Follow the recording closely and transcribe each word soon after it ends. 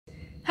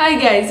Hi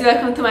guys,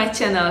 welcome to my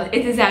channel.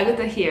 It is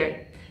Agota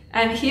here.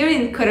 I'm here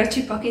in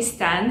Karachi,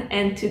 Pakistan,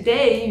 and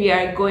today we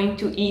are going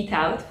to eat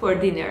out for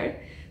dinner.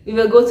 We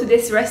will go to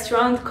this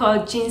restaurant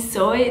called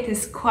Ginsoy. It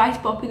is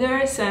quite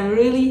popular, so I'm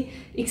really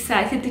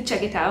excited to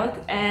check it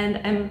out,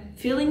 and I'm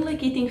feeling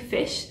like eating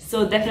fish,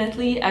 so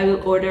definitely I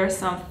will order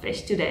some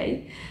fish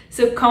today.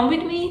 So come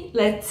with me,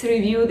 let's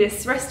review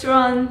this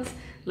restaurant,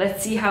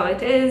 let's see how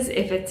it is,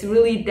 if it's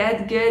really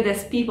that good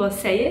as people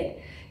say it.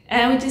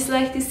 And I would just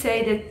like to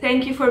say that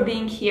thank you for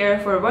being here,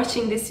 for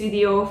watching this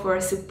video, for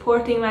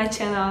supporting my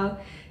channel.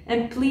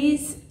 And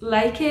please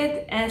like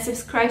it and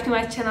subscribe to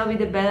my channel with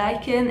the bell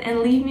icon and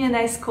leave me a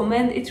nice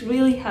comment. It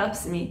really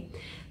helps me.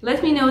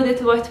 Let me know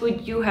that what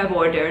would you have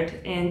ordered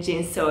in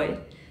Ginsoy.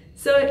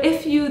 So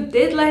if you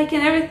did like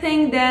and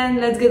everything,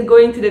 then let's get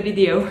going to the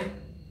video.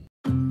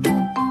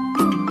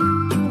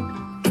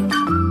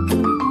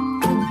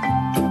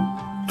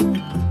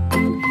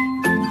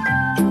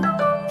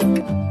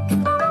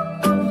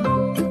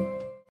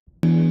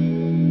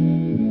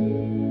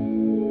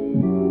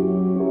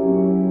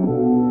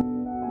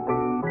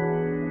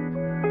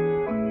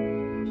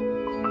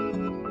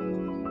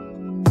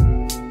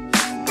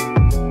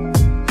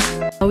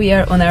 We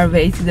are on our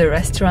way to the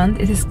restaurant.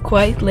 It is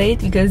quite late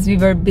because we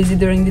were busy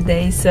during the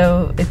day,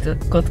 so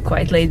it got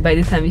quite late by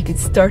the time we could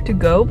start to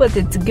go, but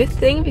it's a good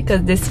thing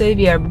because this way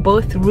we are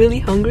both really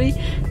hungry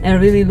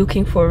and really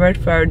looking forward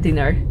for our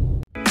dinner.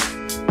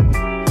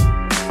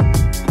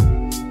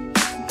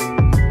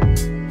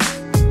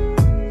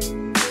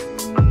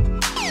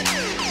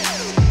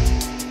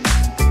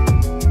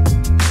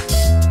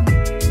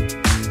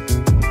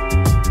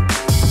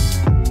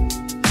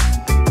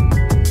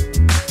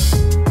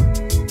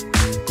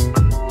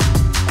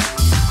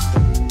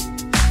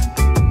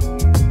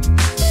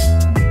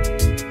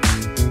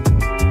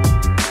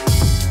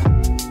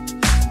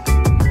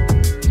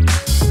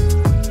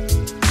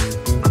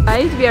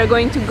 We are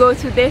going to go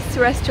to this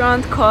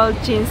restaurant called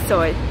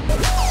Ginsoy.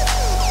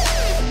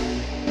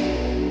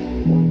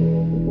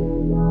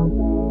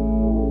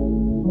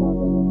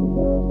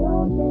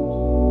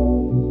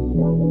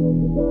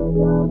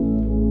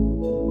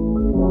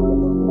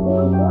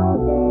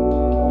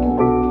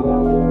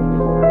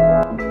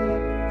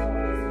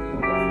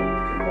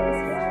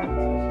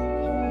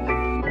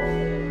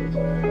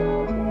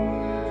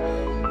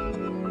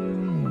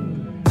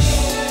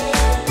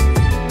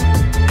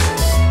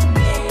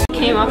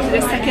 Came up to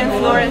the second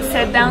floor and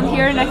sat down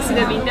here next to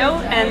the window,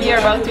 and we are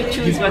about to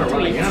choose what to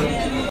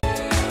eat.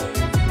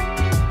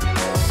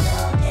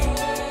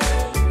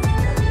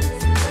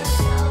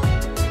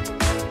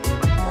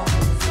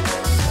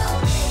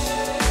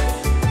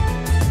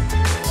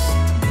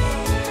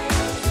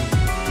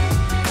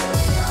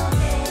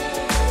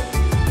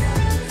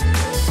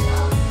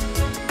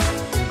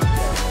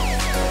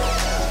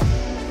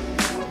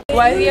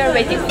 While we are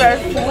waiting for our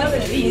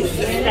food, these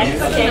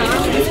snacks came,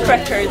 these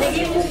crackers.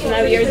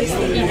 Now we are just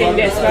eating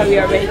this while we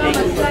are waiting.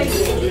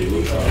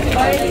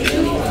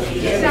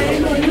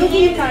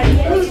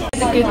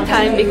 It's a good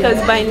time because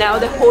by now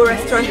the whole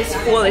restaurant is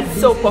full, it's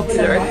so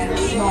popular.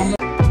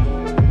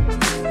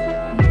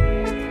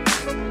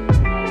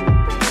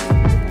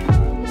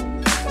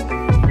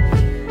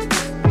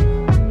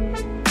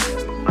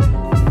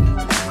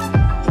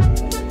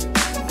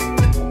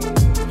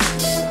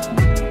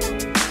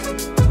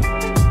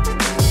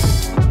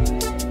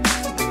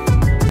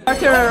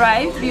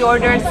 Arrived, we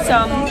ordered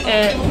some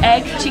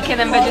egg, chicken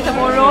and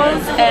vegetable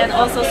rolls, and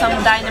also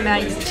some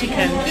dynamite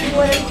chicken.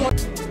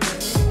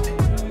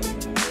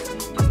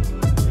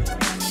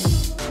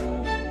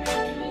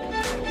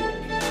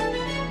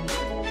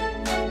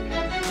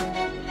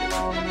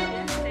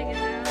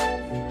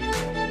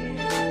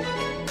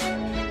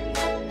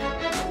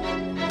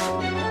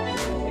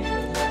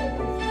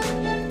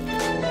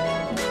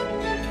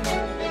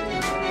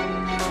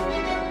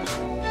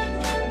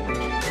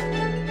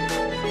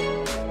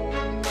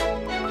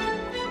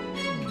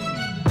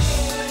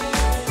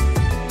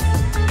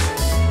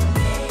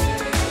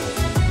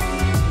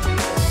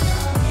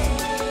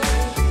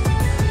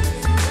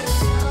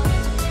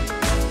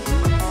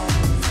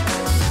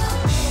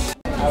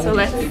 So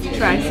let's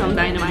try some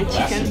dynamite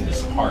chicken.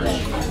 It's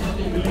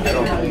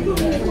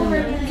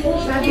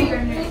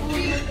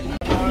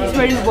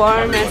very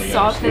warm and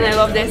soft, and I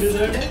love this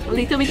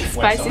little bit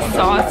spicy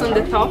sauce on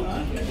the top.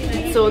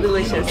 It's so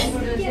delicious.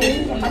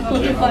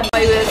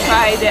 I will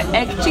try the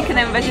egg, chicken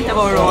and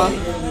vegetable roll.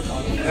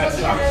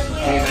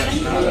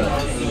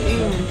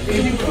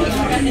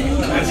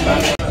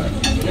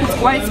 It's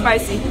quite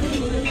spicy.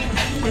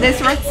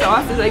 This red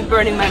sauce is like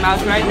burning my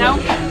mouth right now.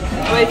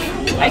 But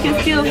I can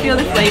still feel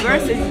the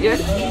flavors, it's good,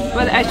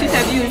 but I should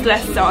have used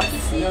less sauce.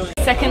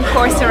 Second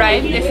course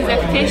arrived. This is a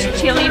fish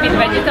chili with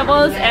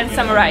vegetables and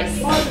some rice.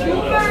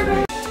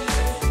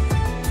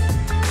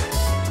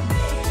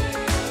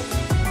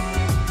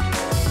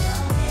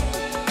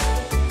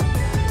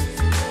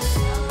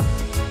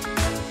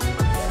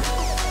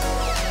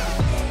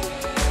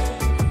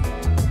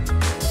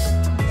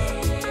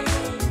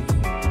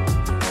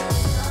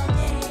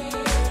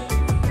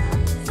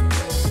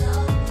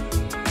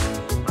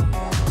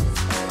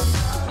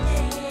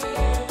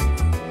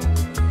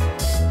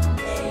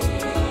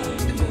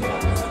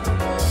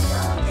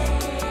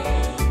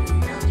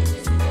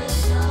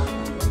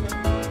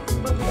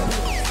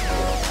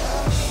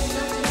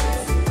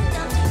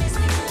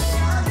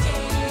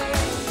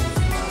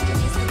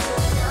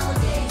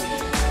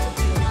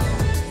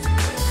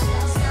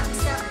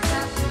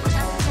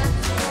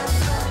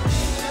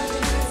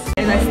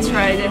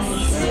 try this.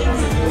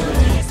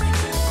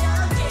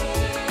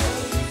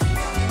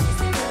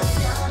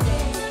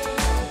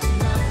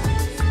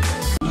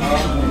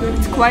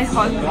 It's quite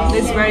hot,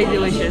 it's very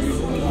delicious.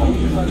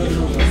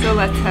 So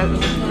let's have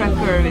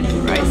pepper with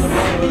rice.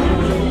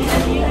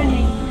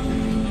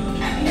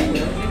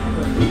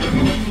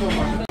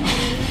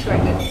 Try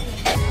this.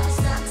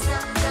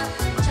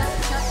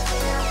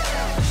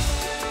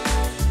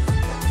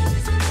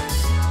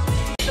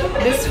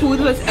 This food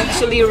was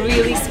actually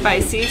really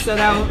spicy, so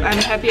now I'm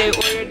happy I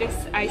ordered this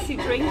icy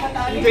drink.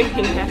 I'm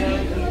drinking that.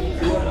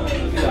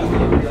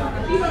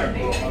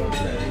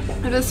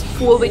 It was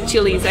full with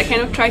chilies. I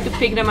kind of tried to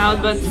pick them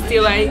out, but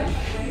still I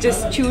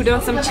just chewed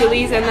on some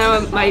chilies and now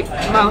my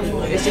mouth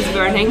is just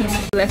burning.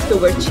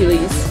 Leftover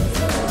chilies.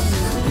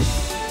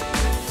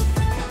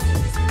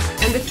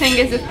 And the thing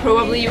is that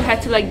probably you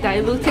had to like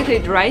dilute it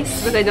with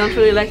rice, but I don't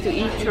really like to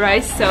eat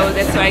rice, so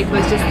that's why it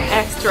was just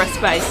extra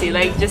spicy,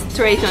 like just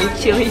straight on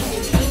chili.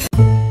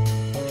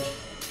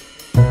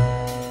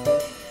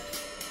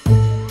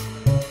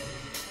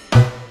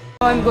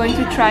 I'm going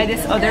to try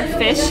this other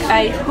fish.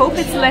 I hope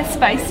it's less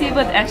spicy,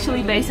 but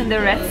actually based on the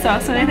red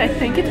sauce on it, I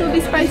think it will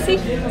be spicy,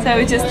 so I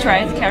will just try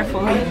it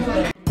carefully.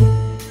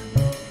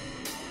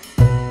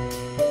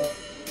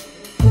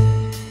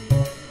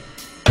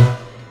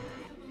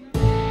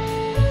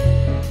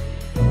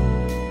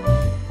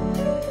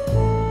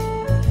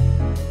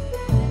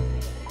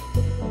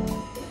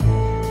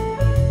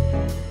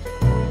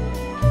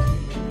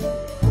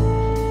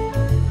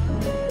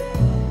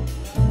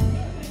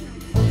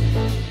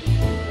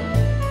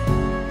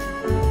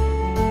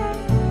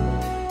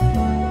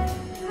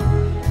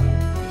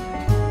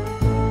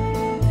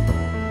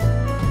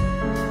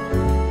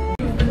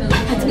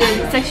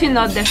 It's actually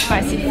not that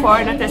spicy,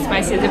 far not as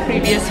spicy as the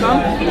previous one,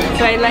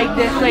 so I like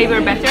the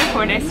flavor better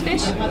for this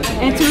fish.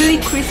 And it's really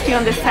crispy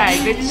on the side,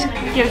 which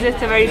gives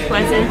it a very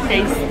pleasant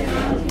taste.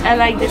 I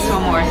like this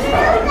one more.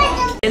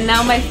 And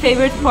now my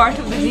favorite part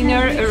of the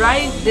dinner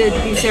arrived, the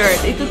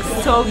dessert. It looks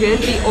so good.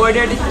 We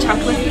ordered a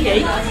chocolate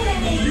cake.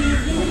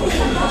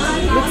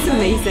 It looks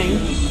amazing.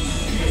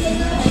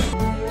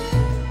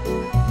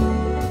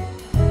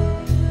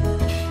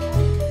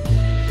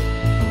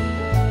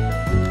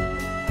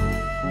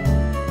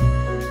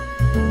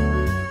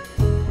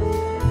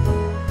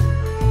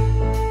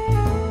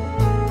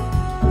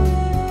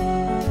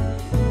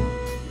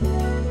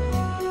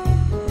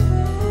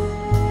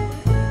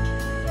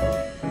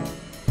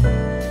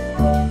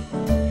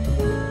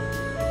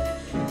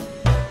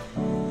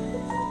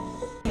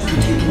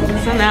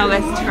 So now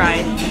let's try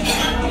it.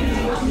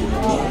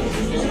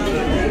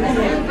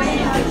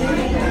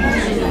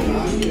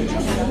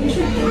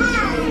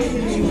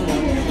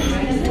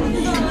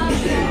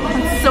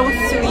 It's so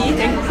sweet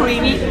and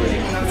creamy.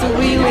 It's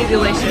really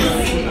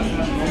delicious.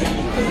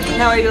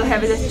 Now I will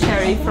have the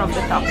cherry from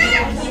the top.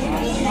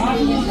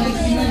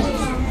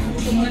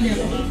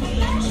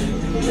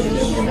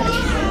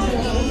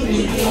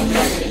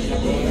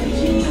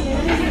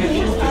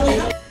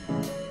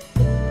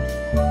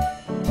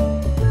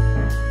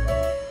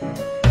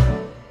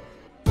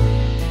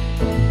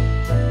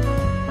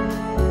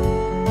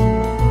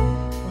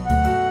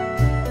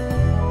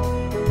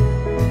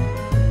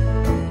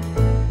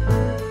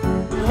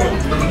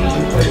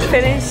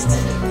 Finished.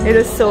 It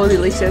is so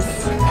delicious.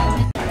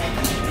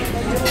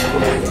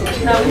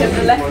 Now we have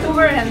the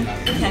leftover and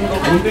can go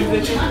home.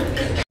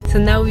 So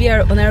now we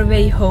are on our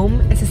way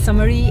home. As a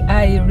summary,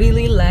 I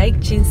really liked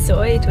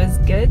Ginsoy. It was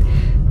good.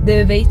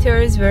 The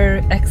waiters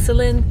were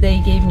excellent.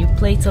 They gave new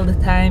plates all the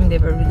time. They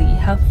were really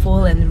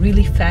helpful and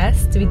really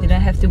fast. We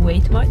didn't have to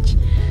wait much.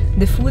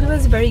 The food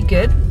was very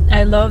good.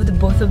 I loved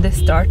both of the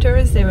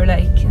starters. They were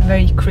like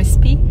very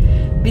crispy.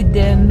 With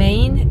the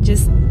main,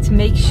 just to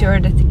make sure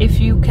that if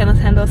you cannot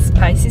handle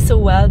spicy so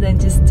well, then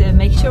just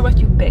make sure what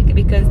you pick,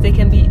 because they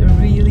can be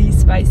really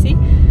spicy.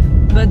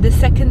 But the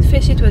second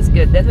fish, it was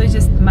good. That was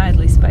just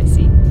mildly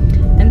spicy.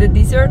 And the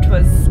dessert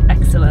was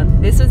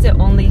excellent. This was the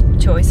only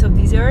choice of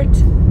dessert,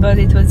 but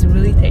it was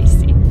really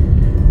tasty.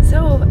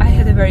 So I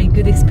had a very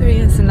good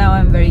experience and now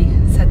I'm very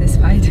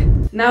satisfied.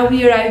 Now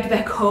we arrived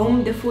back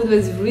home. The food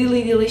was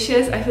really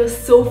delicious. I feel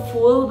so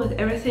full, but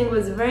everything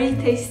was very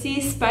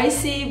tasty,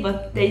 spicy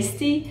but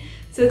tasty.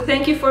 So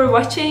thank you for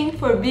watching,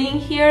 for being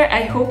here.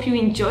 I hope you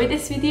enjoyed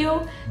this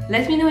video.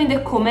 Let me know in the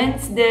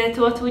comments that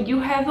what would you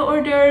have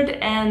ordered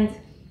and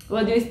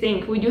what do you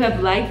think? Would you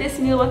have liked this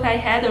meal what I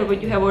had, or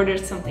would you have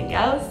ordered something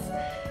else?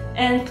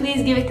 And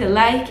please give it a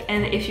like,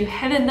 and if you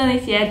haven't done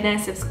it yet, then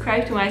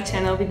subscribe to my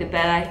channel with the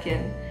bell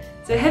icon.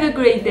 So have a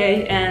great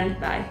day and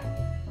bye!